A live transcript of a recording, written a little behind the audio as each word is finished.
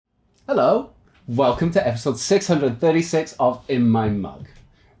Hello, welcome to episode 636 of In My Mug.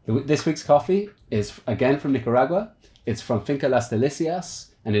 This week's coffee is again from Nicaragua. It's from Finca Las Delicias,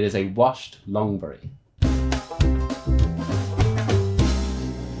 and it is a washed longberry.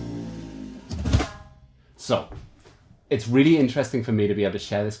 So, it's really interesting for me to be able to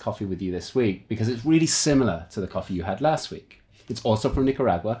share this coffee with you this week because it's really similar to the coffee you had last week. It's also from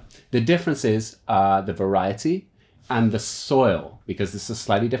Nicaragua. The difference is the variety and the soil, because this is a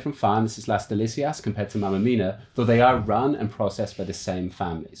slightly different farm. This is Las Delicias compared to Mamma Mina, though they are run and processed by the same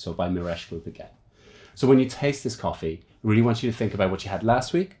family, so by Miresh Group again. So when you taste this coffee, I really want you to think about what you had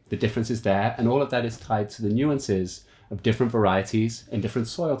last week, the differences there, and all of that is tied to the nuances of different varieties and different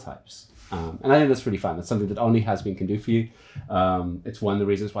soil types. And I think that's really fun. That's something that only Has-Been can do for you. It's one of the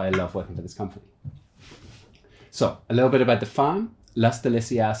reasons why I love working for this company. So a little bit about the farm. Las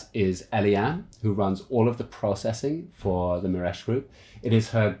Delicias is Eliane, who runs all of the processing for the Miresh Group. It is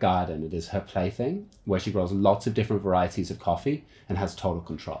her garden, it is her plaything, where she grows lots of different varieties of coffee and has total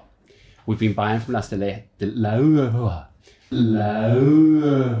control. We've been buying from Las Delicias.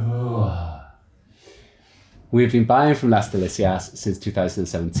 We've been buying from Las Delicias since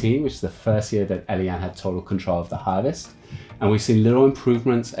 2017, which is the first year that Eliane had total control of the harvest. And we've seen little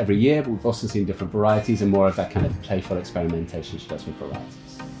improvements every year, but we've also seen different varieties and more of that kind of playful experimentation she does with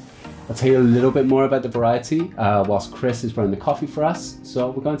varieties. I'll tell you a little bit more about the variety whilst Chris is running the coffee for us.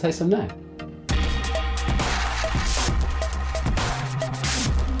 So we're going to taste some now.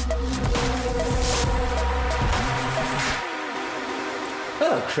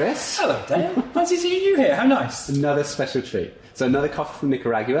 Hello, Chris. Hello, Dale. Fancy seeing you here. How nice. Another special treat. So another coffee from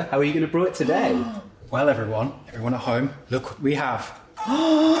Nicaragua. How are you going to brew it today? Well, everyone at home, look what we have.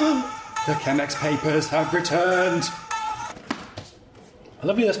 The Chemex papers have returned. A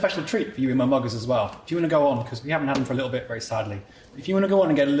lovely little special treat for you in my muggers as well. If you want to go on, because we haven't had them for a little bit, very sadly. If you want to go on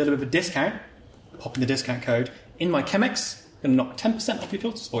and get a little bit of a discount, pop in the discount code in my Chemex. Going to knock 10% off your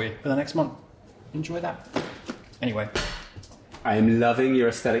filters for you for the next month. Enjoy that. Anyway. I am loving your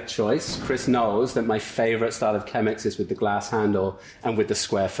aesthetic choice. Chris knows that my favourite style of Chemex is with the glass handle and with the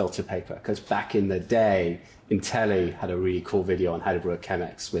square filter paper, because back in the day, Intelli had a really cool video on how to brew a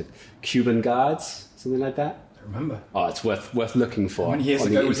Chemex with Cuban guards, something like that. I remember. Oh, it's worth looking for. How many years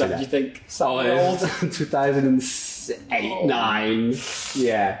ago was that, do you think? Oh, 2008, 9.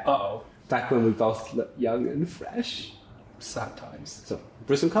 Yeah. Uh-oh. Back when we both looked young and fresh. Sad times. So,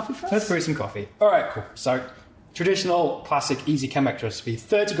 brew some coffee for us? Let's brew some coffee. All right, cool. So, traditional, classic, easy Chemex recipe,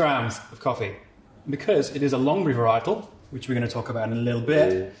 30 grams of coffee. Because it is a longberry varietal, which we're going to talk about in a little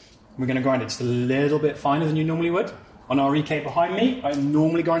bit, we're going to grind it just a little bit finer than you normally would. On our RK behind me, I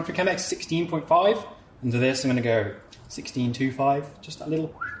normally grind for Chemex 16.5. And to this, I'm going to go 16.25, just a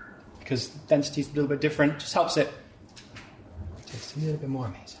little, because density is a little bit different, just helps it taste a little bit more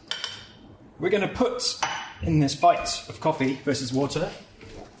amazing. We're going to put in this fight of coffee versus water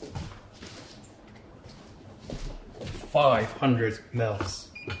 500 mils.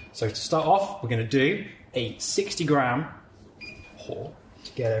 So to start off, we're going to do a 60 gram pour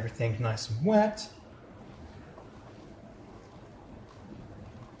to get everything nice and wet.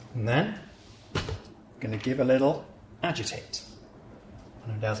 And then we're going to give a little agitate.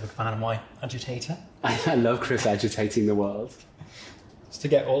 I know Dale's a big fan of my agitator. I love Chris agitating the world. Just to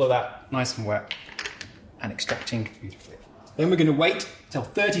get all of that nice and wet and extracting beautifully. Then we're going to wait till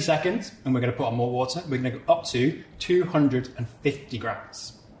 30 seconds and we're going to put on more water. We're going to go up to 250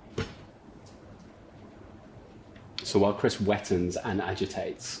 grams. So while Chris wettens and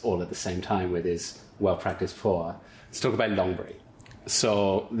agitates all at the same time with his well-practiced pour, let's talk about longberry.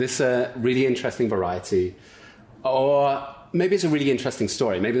 So this is a really interesting variety, or maybe it's a really interesting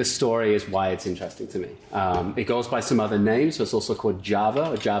story. Maybe the story is why it's interesting to me. It goes by some other names, so it's also called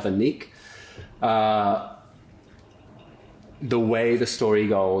Java or Javanique. The way the story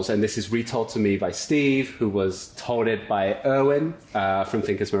goes, and this is retold to me by Steve, who was told it by Erwin from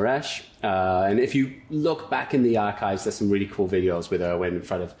Thinkers Miresh. And if you look back in the archives, there's some really cool videos with Erwin in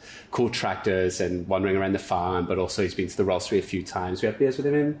front of cool tractors and wandering around the farm, but also he's been to the roastery a few times. We had beers with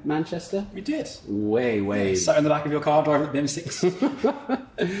him in Manchester? We did. Way. Sat in the back of your car driving at the M6.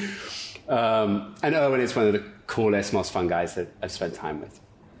 And Erwin is one of the coolest, most fun guys that I've spent time with.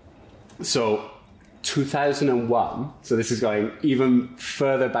 So 2001, so this is going even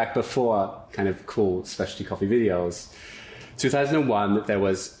further back before kind of cool specialty coffee videos. 2001, there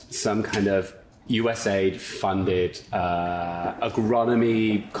was some kind of USAID funded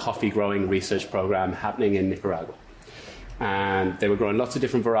agronomy coffee growing research program happening in Nicaragua. And they were growing lots of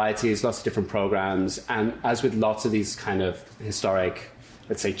different varieties, lots of different programs. And as with lots of these kind of historic,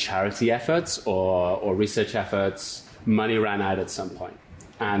 let's say, charity efforts or research efforts, money ran out at some point.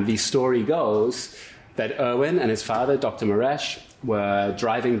 And the story goes that Erwin and his father, Dr. Maresh, were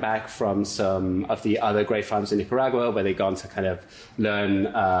driving back from some of the other grape farms in Nicaragua where they'd gone to kind of learn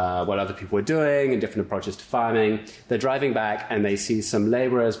what other people were doing and different approaches to farming. They're driving back and they see some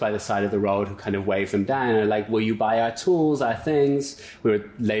laborers by the side of the road who kind of wave them down and are like, will you buy our tools, our things? We were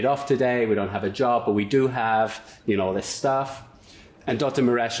laid off today, we don't have a job, but we do have, all this stuff. And Dr.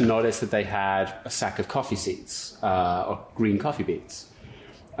 Maresh noticed that they had a sack of coffee seeds, or green coffee beans.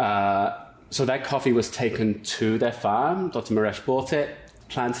 So that coffee was taken to their farm. Dr. Maresh bought it,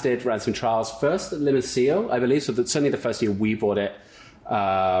 planted it, ran some trials first at Limasillo, I believe. So certainly the first year we bought it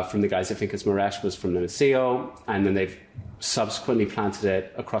from the guys, I think it's Maresh, was from Limasillo. And then they've subsequently planted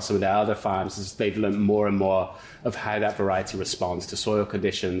it across some of their other farms as they've learned more and more of how that variety responds to soil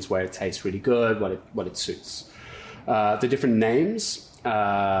conditions, where it tastes really good, what it suits. The different names.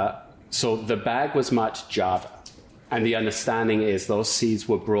 So the bag was marked Java. And the understanding is those seeds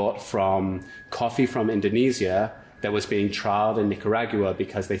were brought from coffee from Indonesia that was being trialed in Nicaragua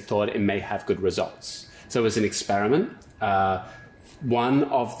because they thought it may have good results. So it was an experiment. One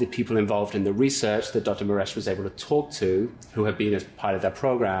of the people involved in the research that Dr. Maresh was able to talk to, who had been as part of their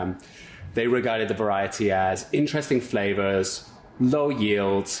program, they regarded the variety as interesting flavors, low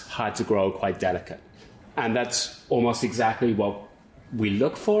yields, hard to grow, quite delicate. And that's almost exactly what we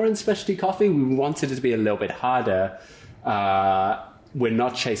look for in specialty coffee. We wanted it to be a little bit harder. We're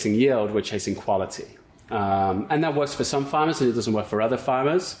not chasing yield, we're chasing quality. And that works for some farmers and it doesn't work for other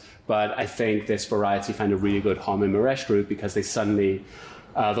farmers. But I think this variety found a really good home in Maresh Group because they suddenly,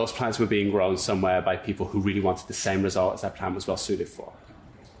 those plants were being grown somewhere by people who really wanted the same result as that plant was well suited for.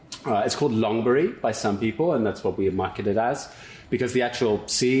 It's called Longberry by some people, and that's what we market it as. Because the actual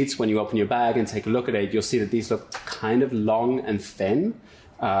seeds, when you open your bag and take a look at it, you'll see that these look kind of long and thin.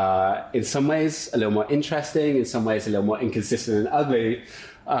 In some ways, a little more interesting. In some ways, a little more inconsistent and ugly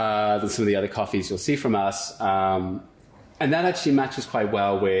than some of the other coffees you'll see from us. And that actually matches quite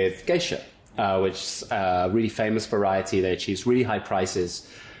well with Geisha, which is a really famous variety that achieves really high prices.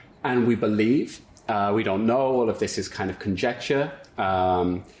 And we believe, we don't know, all of this is kind of conjecture,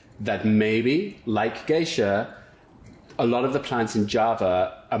 that maybe, like Geisha, a lot of the plants in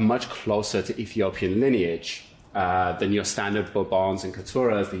Java are much closer to Ethiopian lineage than your standard Bourbons and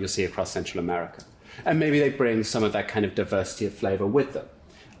Caturas that you'll see across Central America. And maybe they bring some of that kind of diversity of flavor with them.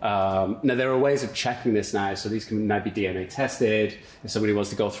 Now, there are ways of checking this now, so these can now be DNA tested. If somebody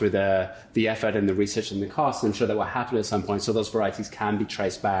wants to go through the effort and the research and the cost, I'm sure that will happen at some point, so those varieties can be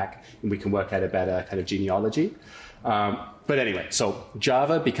traced back and we can work out a better kind of genealogy. But anyway, so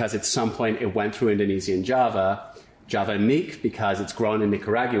Java, because at some point it went through Indonesian Java. Java Nique, because it's grown in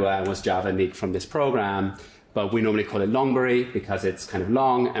Nicaragua and was Java Nique from this program. But we normally call it Longberry because it's kind of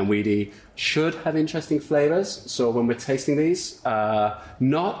long and weedy. Should have interesting flavors. So when we're tasting these,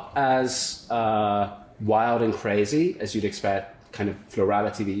 not as wild and crazy as you'd expect, kind of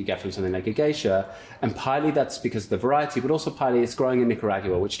florality that you get from something like a geisha. And partly that's because of the variety, but also partly it's growing in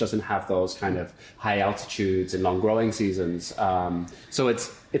Nicaragua, which doesn't have those kind of high altitudes and long growing seasons. So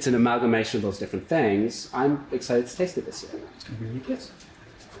it's an amalgamation of those different things. I'm excited to taste it this year. It's going to be really good.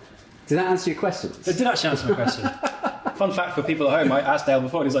 Did that answer your question? It did actually answer my question. Fun fact for people at home, I asked Dale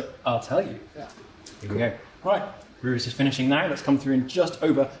before and he's like, I'll tell you. Yeah. Here we go. Right, brewery's just finishing now. Let's come through in just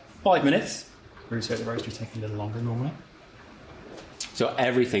over 5 minutes. Brewery said the roastery take a little longer normally. So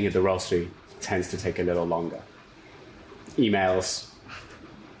everything at the roastery tends to take a little longer. Emails,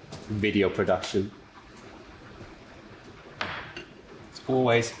 video production. It's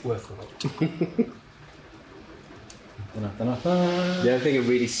always worth the wait. The other thing a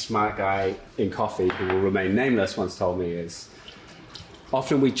really smart guy in coffee, who will remain nameless, once told me is,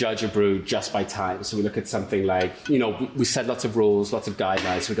 often we judge a brew just by time. So we look at something like, we set lots of rules, lots of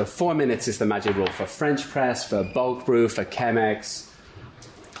guidelines. We go 4 minutes is the magic rule for French press, for bulk brew, for Chemex.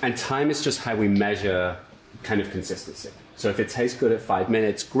 And time is just how we measure kind of consistency. So if it tastes good at 5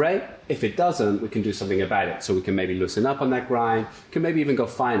 minutes, great. If it doesn't, we can do something about it. So we can maybe loosen up on that grind, can maybe even go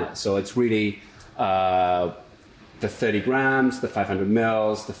finer. So it's really the 30 grams, the 500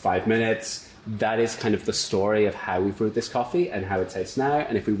 mils, the 5 minutes. That is kind of the story of how we brewed this coffee and how it tastes now.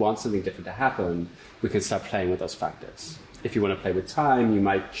 And if we want something different to happen, we can start playing with those factors. If you want to play with time, you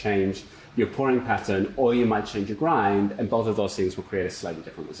might change your pouring pattern, or you might change your grind, and both of those things will create a slightly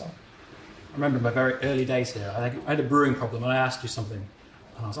different result. I remember my very early days here, I had a brewing problem and I asked you something.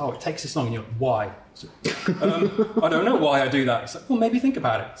 And I was, it takes this long. And you're like, why? So, I don't know why I do that. It's like, well, maybe think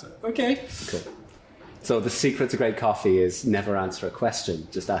about it. So, okay. Cool. So the secret to great coffee is never answer a question,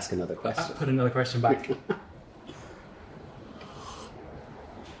 just ask another question. Put another question back.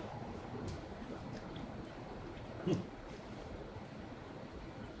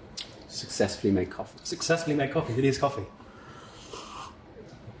 Successfully made coffee. Successfully made coffee. It is coffee.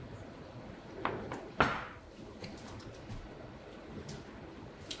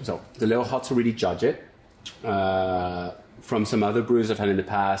 So it's a little hot to really judge it. From some other brews I've had in the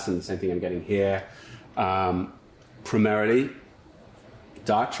past, and the same thing I'm getting here. Primarily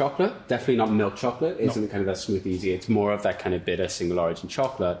dark chocolate, definitely not milk chocolate. It isn't kind of that smooth, easy. It's more of that kind of bitter single origin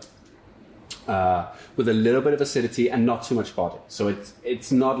chocolate with a little bit of acidity and not too much body. So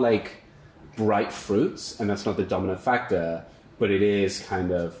it's not like bright fruits, and that's not the dominant factor, but it is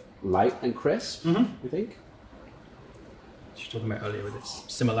kind of light and crisp, I think. You're talking about earlier with its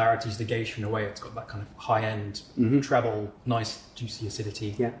similarities to Geisha in a way. It's got that kind of high-end treble, nice, juicy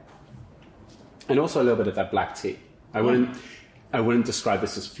acidity. Yeah. And also a little bit of that black tea. I wouldn't describe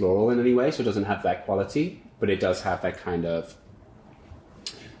this as floral in any way, so it doesn't have that quality, but it does have that kind of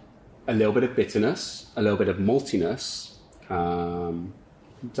a little bit of bitterness, a little bit of maltiness,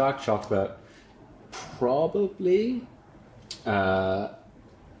 dark chocolate, probably. There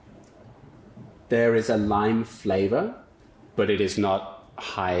is a lime flavor, but it is not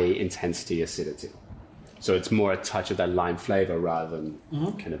high intensity acidity. So it's more a touch of that lime flavor rather than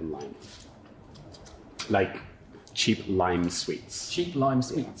kind of lime. Like cheap lime sweets. Cheap lime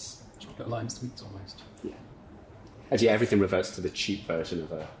sweets. Chocolate lime sweets almost. Yeah. Actually, everything reverts to the cheap version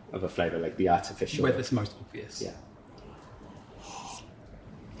of a flavor, like the artificial. Where it's most obvious. Yeah.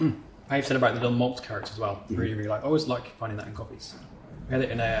 How you've said about the little malt character as well. Really, really like. I always like finding that in coffees. We had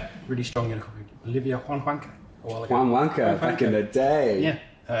it in a really strong in a coffee. Olivia Juan Wanka, back in the day.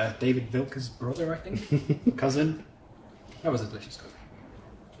 Yeah. David Vilka's brother, I think. Cousin. That was a delicious coffee.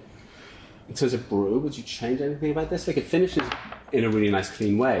 In terms of brew, would you change anything about this? Like, it finishes in a really nice,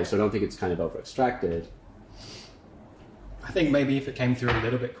 clean way, so I don't think it's kind of over-extracted. I think maybe if it came through a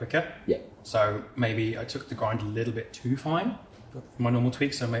little bit quicker. Yeah. So maybe I took the grind a little bit too fine for my normal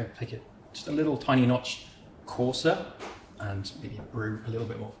tweak, so maybe take it just a little tiny notch coarser and maybe brew a little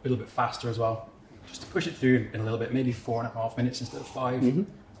bit faster as well. Just to push it through in a little bit, maybe 4.5 minutes instead of 5.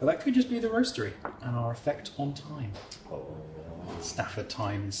 But that could just be the roastery and our effect on time. Stafford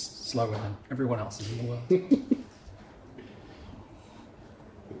time is slower than everyone else's in the world.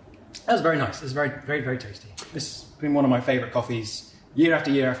 That was very nice. It was very, very, very tasty. This has been one of my favourite coffees year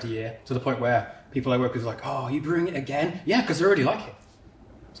after year after year, to the point where people I work with are like, oh, are you brewing it again? Yeah, because I already like it.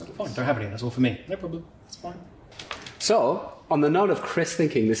 So fine, don't have it in. That's all for me. No problem. That's fine. So, on the note of Chris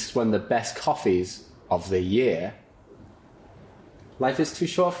thinking this is one of the best coffees of the year, life is too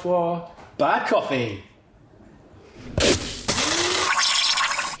short for bad coffee.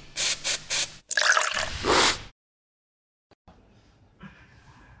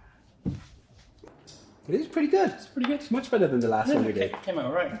 It is pretty good. It's pretty good. It's much better than the last one we did. Came out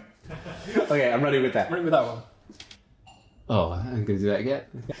all right. Okay, I'm running with that. Running with that one. Oh, I'm going to do that again.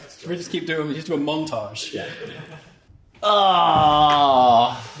 Should we just keep doing? We just do a montage. Yeah.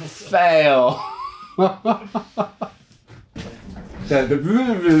 Oh, fail.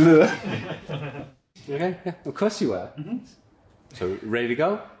 Okay, yeah, of course you were. So, ready to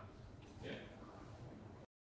go?